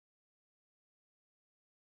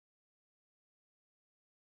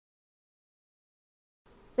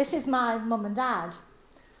This is my mum and dad.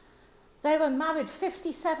 They were married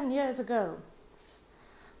 57 years ago.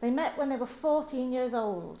 They met when they were 14 years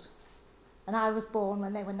old, and I was born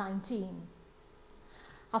when they were 19.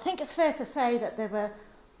 I think it's fair to say that there were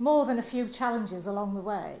more than a few challenges along the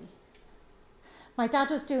way. My dad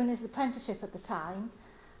was doing his apprenticeship at the time,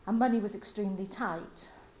 and money was extremely tight.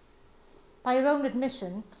 By her own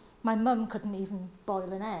admission, my mum couldn't even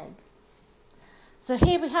boil an egg. So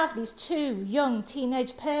here we have these two young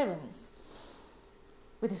teenage parents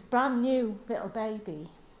with this brand new little baby.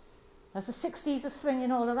 As the 60s were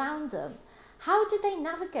swinging all around them, how did they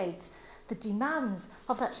navigate the demands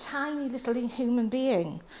of that tiny little human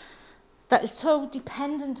being that is so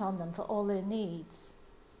dependent on them for all their needs?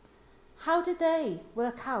 How did they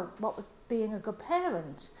work out what was being a good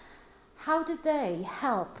parent? How did they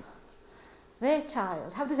help their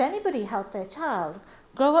child? How does anybody help their child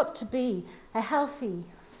grow up to be a healthy,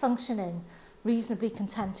 functioning, reasonably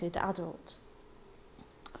contented adult?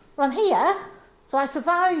 Well, I'm here, so I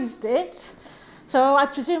survived it, so I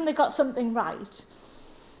presume they got something right.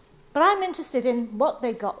 But I'm interested in what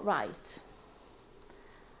they got right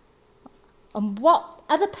and what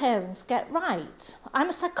other parents get right. I'm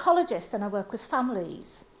a psychologist and I work with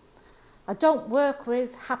families. I don't work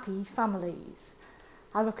with happy families.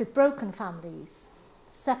 I work with broken families,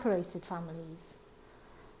 separated families,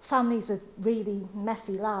 families with really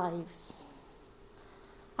messy lives.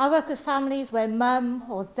 I work with families where mum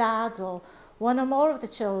or dad or one or more of the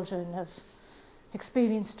children have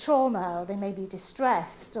experienced trauma, or they may be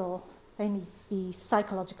distressed, or they may be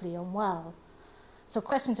psychologically unwell. So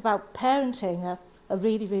questions about parenting are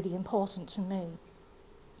really, really important to me.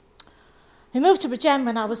 We moved to Bridgend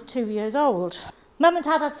when I was 2 years old. Mum and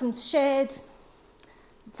dad had some shared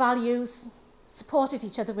values, supported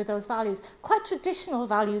each other with those values, quite traditional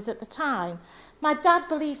values at the time. My dad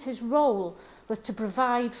believed his role was to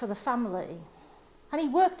provide for the family, and he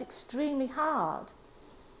worked extremely hard.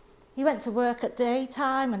 He went to work at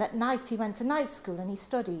daytime, and at night he went to night school and he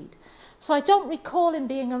studied. So I don't recall him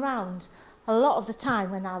being around a lot of the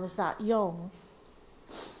time when I was that young.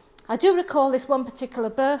 I do recall this one particular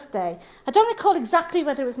birthday. I don't recall exactly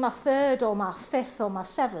whether it was my 3rd or my 5th or my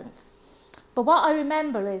 7th. But what I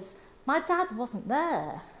remember is my dad wasn't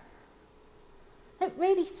there. It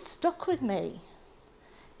really stuck with me.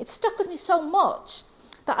 It stuck with me so much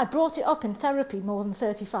that I brought it up in therapy more than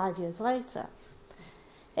 35 years later.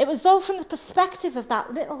 It was though from the perspective of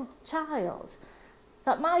that little child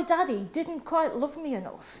that my daddy didn't quite love me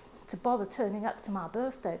enough to bother turning up to my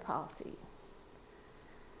birthday party.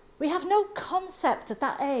 We have no concept at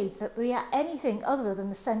that age that we are anything other than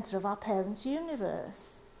the centre of our parents'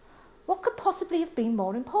 universe. What could possibly have been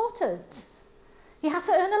more important? He had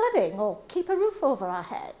to earn a living or keep a roof over our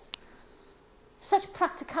heads. Such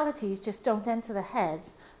practicalities just don't enter the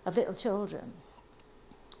heads of little children.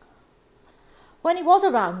 When he was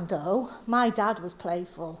around, though, my dad was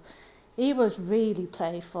playful. He was really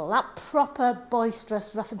playful. That proper,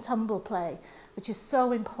 boisterous, rough and tumble play, which is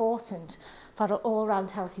so important for our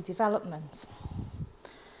all-round healthy development.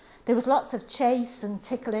 There was lots of chase and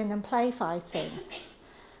tickling and play fighting.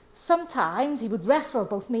 Sometimes he would wrestle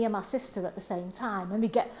both me and my sister at the same time, and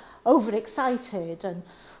we'd get overexcited, and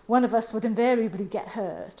one of us would invariably get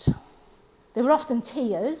hurt. There were often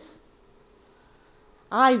tears.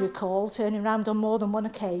 I recall turning around on more than one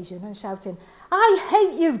occasion and shouting, "I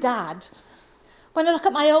hate you, Dad!" When I look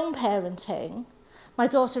at my own parenting, my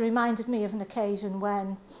daughter reminded me of an occasion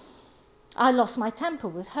when I lost my temper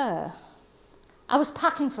with her. I was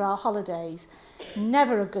packing for our holidays.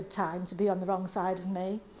 Never a good time to be on the wrong side of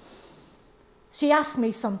me. She asked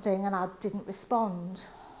me something and I didn't respond.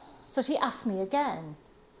 So she asked me again.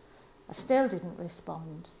 I still didn't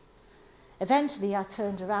respond. Eventually I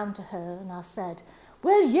turned around to her and I said,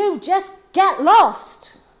 "Will you just get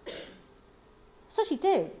lost?" So she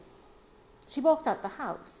did. She walked out the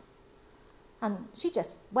house and she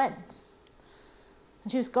just went.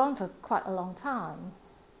 And she was gone for quite a long time.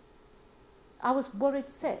 I was worried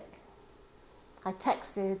sick. I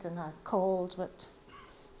texted and I called, but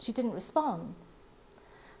she didn't respond.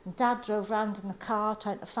 And Dad drove round in the car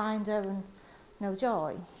trying to find her, and no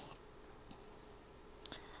joy.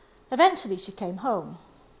 Eventually she came home.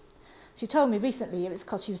 She told me recently it was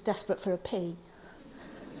because she was desperate for a pee.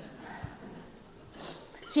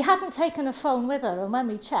 She hadn't taken her phone with her, and when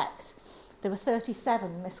we checked, there were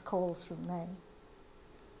 37 missed calls from me.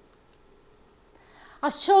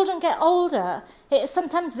 As children get older, it is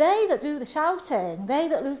sometimes they that do the shouting, they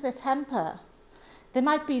that lose their temper. There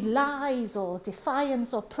might be lies or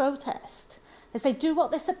defiance or protest. As they do what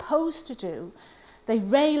they're supposed to do, they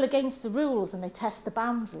rail against the rules and they test the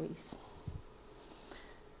boundaries.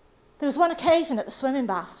 There was one occasion at the swimming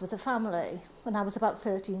baths with the family when I was about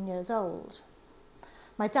 13 years old.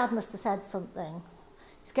 My dad must have said something.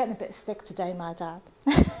 He's getting a bit of stick today, my dad.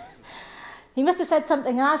 He must have said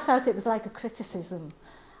something and I felt it was like a criticism.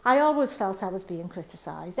 I always felt I was being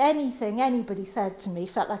criticised. Anything anybody said to me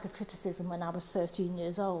felt like a criticism when I was 13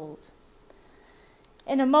 years old.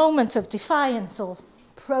 In a moment of defiance or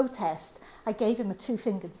protest, I gave him a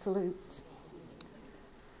two-fingered salute.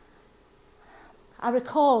 I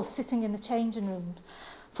recall sitting in the changing room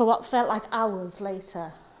for what felt like hours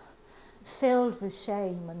later, filled with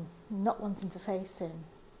shame and not wanting to face him.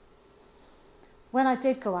 When I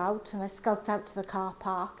did go out and I skulked out to the car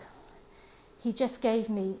park, he just gave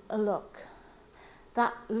me a look,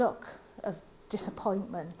 that look of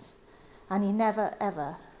disappointment, and he never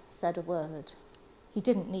ever said a word. He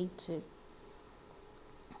didn't need to.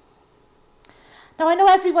 Now, I know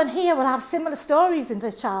everyone here will have similar stories in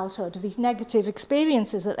their childhood of these negative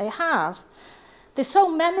experiences that they have. They're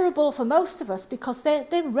so memorable for most of us because they're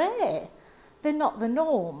rare. They're not the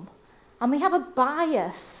norm. And we have a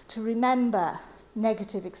bias to remember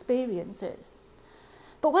negative experiences.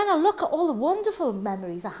 But when I look at all the wonderful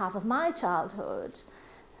memories I have of my childhood,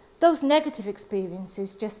 those negative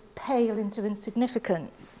experiences just pale into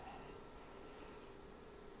insignificance.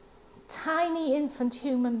 Tiny infant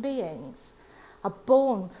human beings are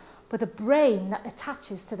born with a brain that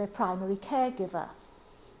attaches to their primary caregiver.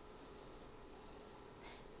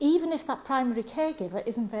 Even if that primary caregiver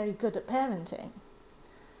isn't very good at parenting,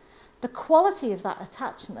 the quality of that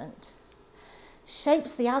attachment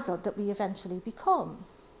shapes the adult that we eventually become.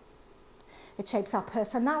 It shapes our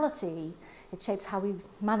personality, it shapes how we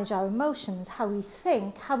manage our emotions, how we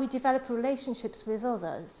think, how we develop relationships with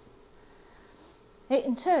others. It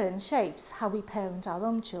in turn shapes how we parent our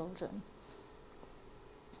own children.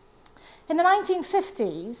 In the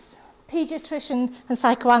 1950s, paediatrician and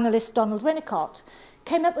psychoanalyst Donald Winnicott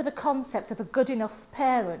came up with the concept of the good enough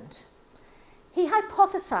parent. He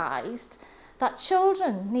hypothesised that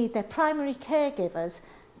children need their primary caregivers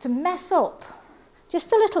to mess up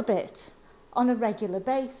just a little bit on a regular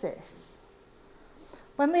basis.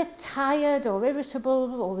 When we're tired or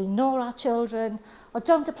irritable or we ignore our children or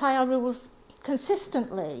don't apply our rules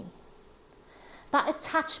consistently, that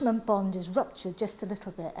attachment bond is ruptured just a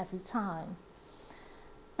little bit every time.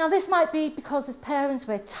 Now, this might be because as parents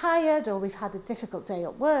we're tired or we've had a difficult day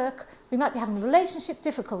at work, we might be having relationship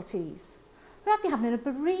difficulties, we might be having a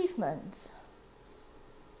bereavement.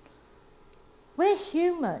 We're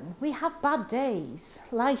human, we have bad days,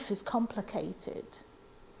 life is complicated.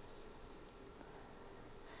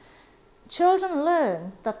 Children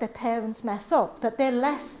learn that their parents mess up, that they're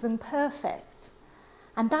less than perfect,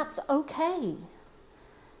 and that's okay.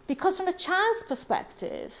 Because from a child's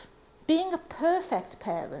perspective, being a perfect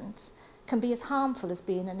parent can be as harmful as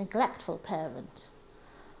being a neglectful parent.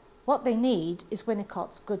 What they need is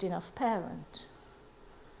Winnicott's good enough parent.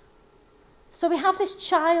 So we have this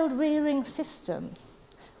child-rearing system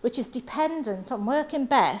which is dependent on working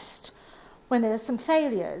best when there are some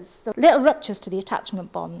failures, the little ruptures to the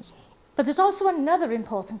attachment bonds. But there's also another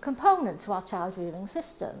important component to our child-rearing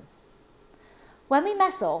system. When we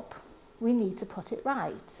mess up, we need to put it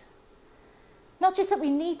right. Not just that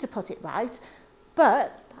we need to put it right,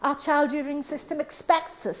 but our child-rearing system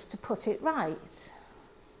expects us to put it right.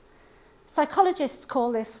 Psychologists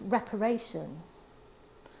call this reparation.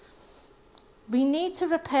 We need to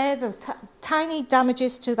repair those tiny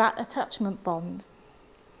damages to that attachment bond.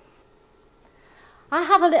 I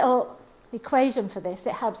have a little equation for this,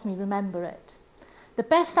 it helps me remember it. The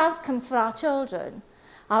best outcomes for our children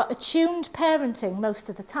are attuned parenting most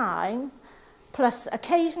of the time, plus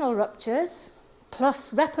occasional ruptures,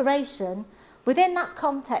 plus reparation within that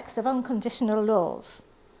context of unconditional love.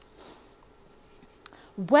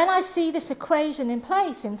 When I see this equation in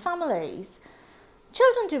place in families,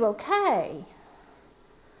 children do okay.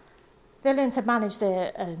 They learn to manage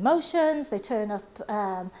their emotions, they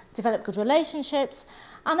develop good relationships,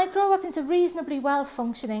 and they grow up into reasonably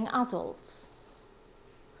well-functioning adults.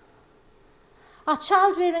 Our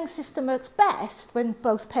child-rearing system works best when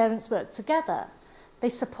both parents work together. They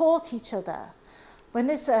support each other. When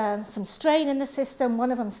there's some strain in the system,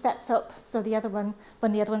 one of them steps up so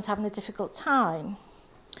when the other one's having a difficult time.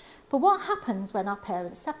 But what happens when our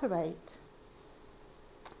parents separate?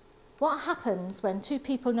 What happens when two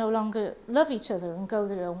people no longer love each other and go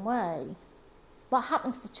their own way? What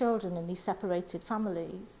happens to children in these separated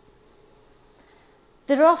families?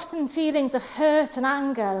 There are often feelings of hurt and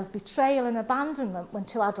anger, of betrayal and abandonment when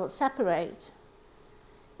two adults separate.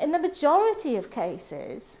 In the majority of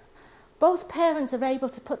cases, both parents are able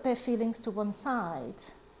to put their feelings to one side.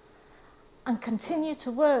 and continue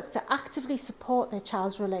to work to actively support their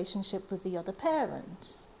child's relationship with the other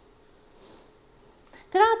parent.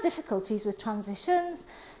 There are difficulties with transitions,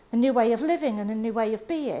 a new way of living and a new way of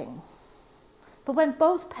being. But when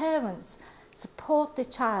both parents support the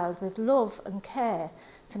child with love and care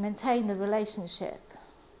to maintain the relationship,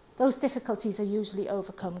 those difficulties are usually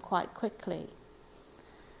overcome quite quickly.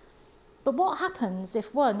 But what happens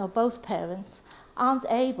if one or both parents aren't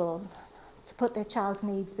able to put their child's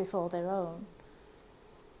needs before their own?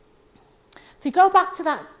 If we go back to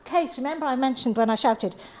that case, remember I mentioned when I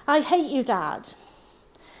shouted, "I hate you, Dad."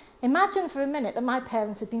 Imagine for a minute that my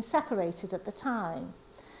parents had been separated at the time.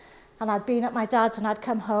 And I'd been at my dad's and I'd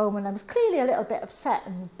come home and I was clearly a little bit upset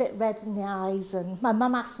and a bit red in the eyes, and my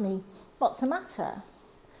mum asked me, "What's the matter?"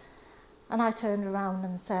 And I turned around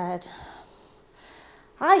and said,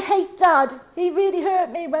 "I hate Dad. He really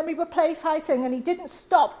hurt me when we were play fighting and he didn't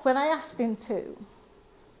stop when I asked him to."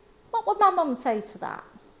 What would my mum say to that?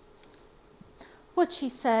 Would she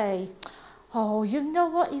say, "Oh, you know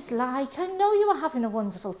what he's like. I know you were having a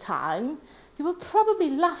wonderful time. You were probably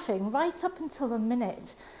laughing right up until the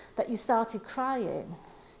minute that you started crying.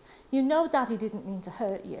 You know Daddy didn't mean to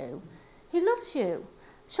hurt you. He loves you.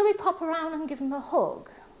 Shall we pop around and give him a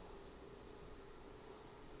hug?"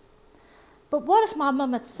 But what if my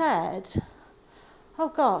mum had said, "Oh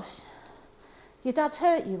gosh, your dad's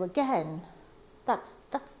hurt you again. That's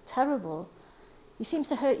terrible. He seems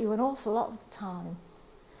to hurt you an awful lot of the time.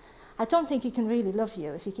 I don't think he can really love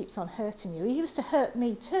you if he keeps on hurting you. He used to hurt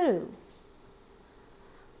me too.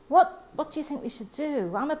 What do you think we should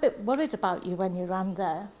do? I'm a bit worried about you when you're around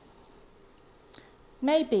there.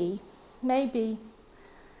 Maybe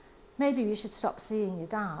you should stop seeing your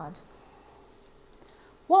dad."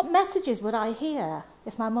 What messages would I hear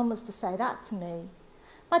if my mum was to say that to me?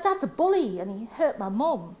 "My dad's a bully and he hurt my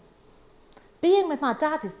mum. Being with my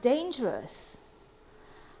dad is dangerous.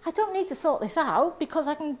 I don't need to sort this out because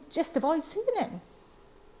I can just avoid seeing him.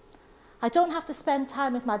 I don't have to spend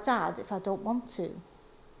time with my dad if I don't want to.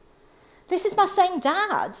 This is my same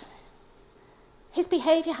dad. His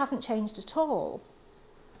behaviour hasn't changed at all.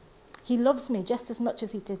 He loves me just as much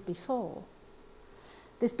as he did before.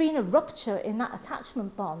 There's been a rupture in that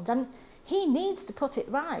attachment bond and he needs to put it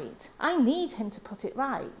right. I need him to put it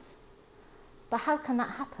right. But how can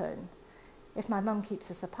that happen if my mum keeps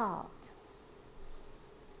us apart?"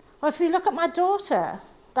 Or if we look at my daughter,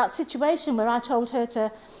 that situation where I told her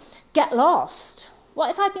to get lost.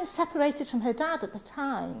 What if I'd been separated from her dad at the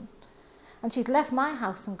time and she'd left my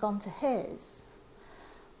house and gone to his?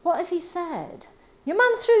 What if he said, "Your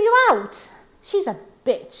mum threw you out. She's a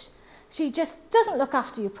bitch. She just doesn't look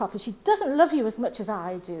after you properly. She doesn't love you as much as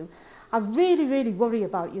I do. I really, really worry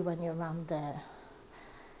about you when you're around there.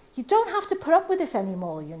 You don't have to put up with this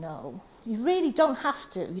anymore, you know. You really don't have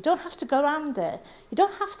to. You don't have to go around there. You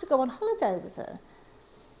don't have to go on holiday with her.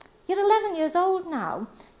 You're 11 years old now.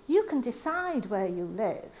 You can decide where you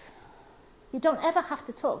live. You don't ever have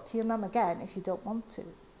to talk to your mum again if you don't want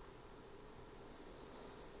to."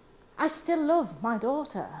 I still love my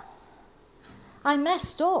daughter. I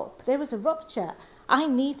messed up. There was a rupture. I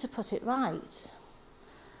need to put it right.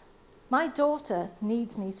 My daughter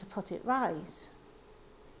needs me to put it right.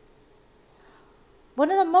 One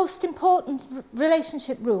of the most important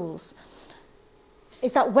relationship rules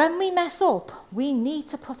is that when we mess up, we need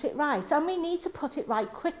to put it right, and we need to put it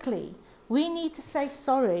right quickly. We need to say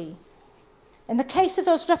sorry. In the case of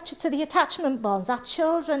those ruptures to the attachment bonds, our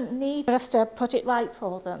children need us to put it right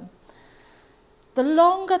for them. The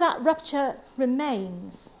longer that rupture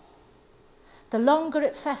remains, the longer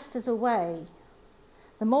it festers away,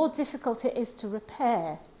 the more difficult it is to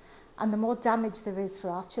repair and the more damage there is for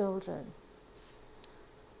our children.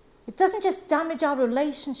 It doesn't just damage our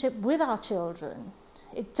relationship with our children,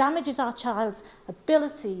 it damages our child's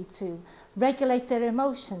ability to regulate their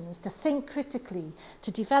emotions, to think critically,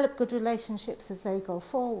 to develop good relationships as they go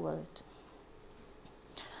forward.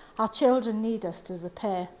 Our children need us to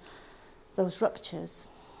repair those ruptures.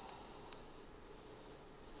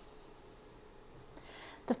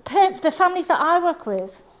 The families that I work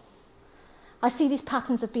with, I see these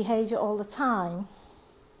patterns of behaviour all the time.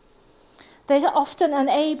 They are often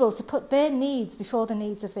unable to put their needs before the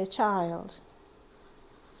needs of their child.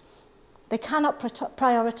 They cannot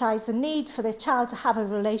prioritise the need for their child to have a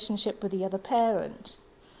relationship with the other parent.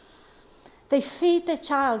 They feed their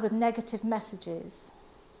child with negative messages.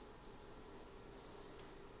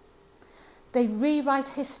 They rewrite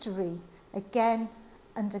history again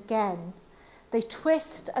and again. They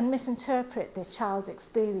twist and misinterpret their child's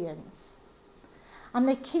experience. And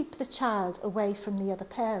they keep the child away from the other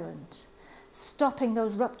parent, stopping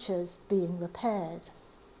those ruptures being repaired.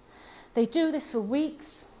 They do this for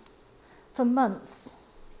weeks, for months,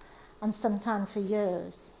 and sometimes for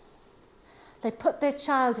years. They put their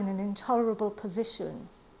child in an intolerable position.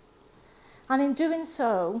 And in doing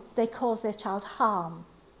so, they cause their child harm.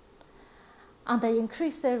 And they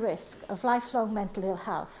increase their risk of lifelong mental ill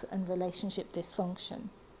health and relationship dysfunction.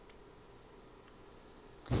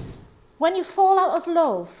 When you fall out of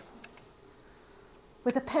love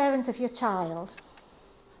with a parent of your child,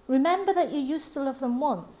 remember that you used to love them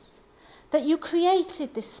once, that you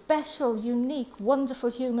created this special, unique,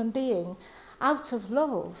 wonderful human being out of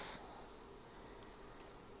love.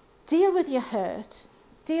 Deal with your hurt,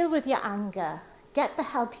 deal with your anger, get the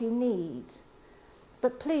help you need,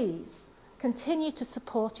 but please continue to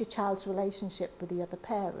support your child's relationship with the other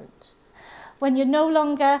parent. When you're no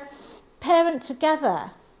longer parent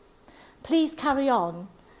together, please carry on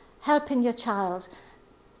helping your child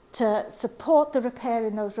to support the repair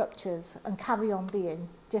in those ruptures and carry on being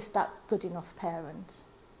just that good enough parent.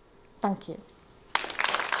 Thank you.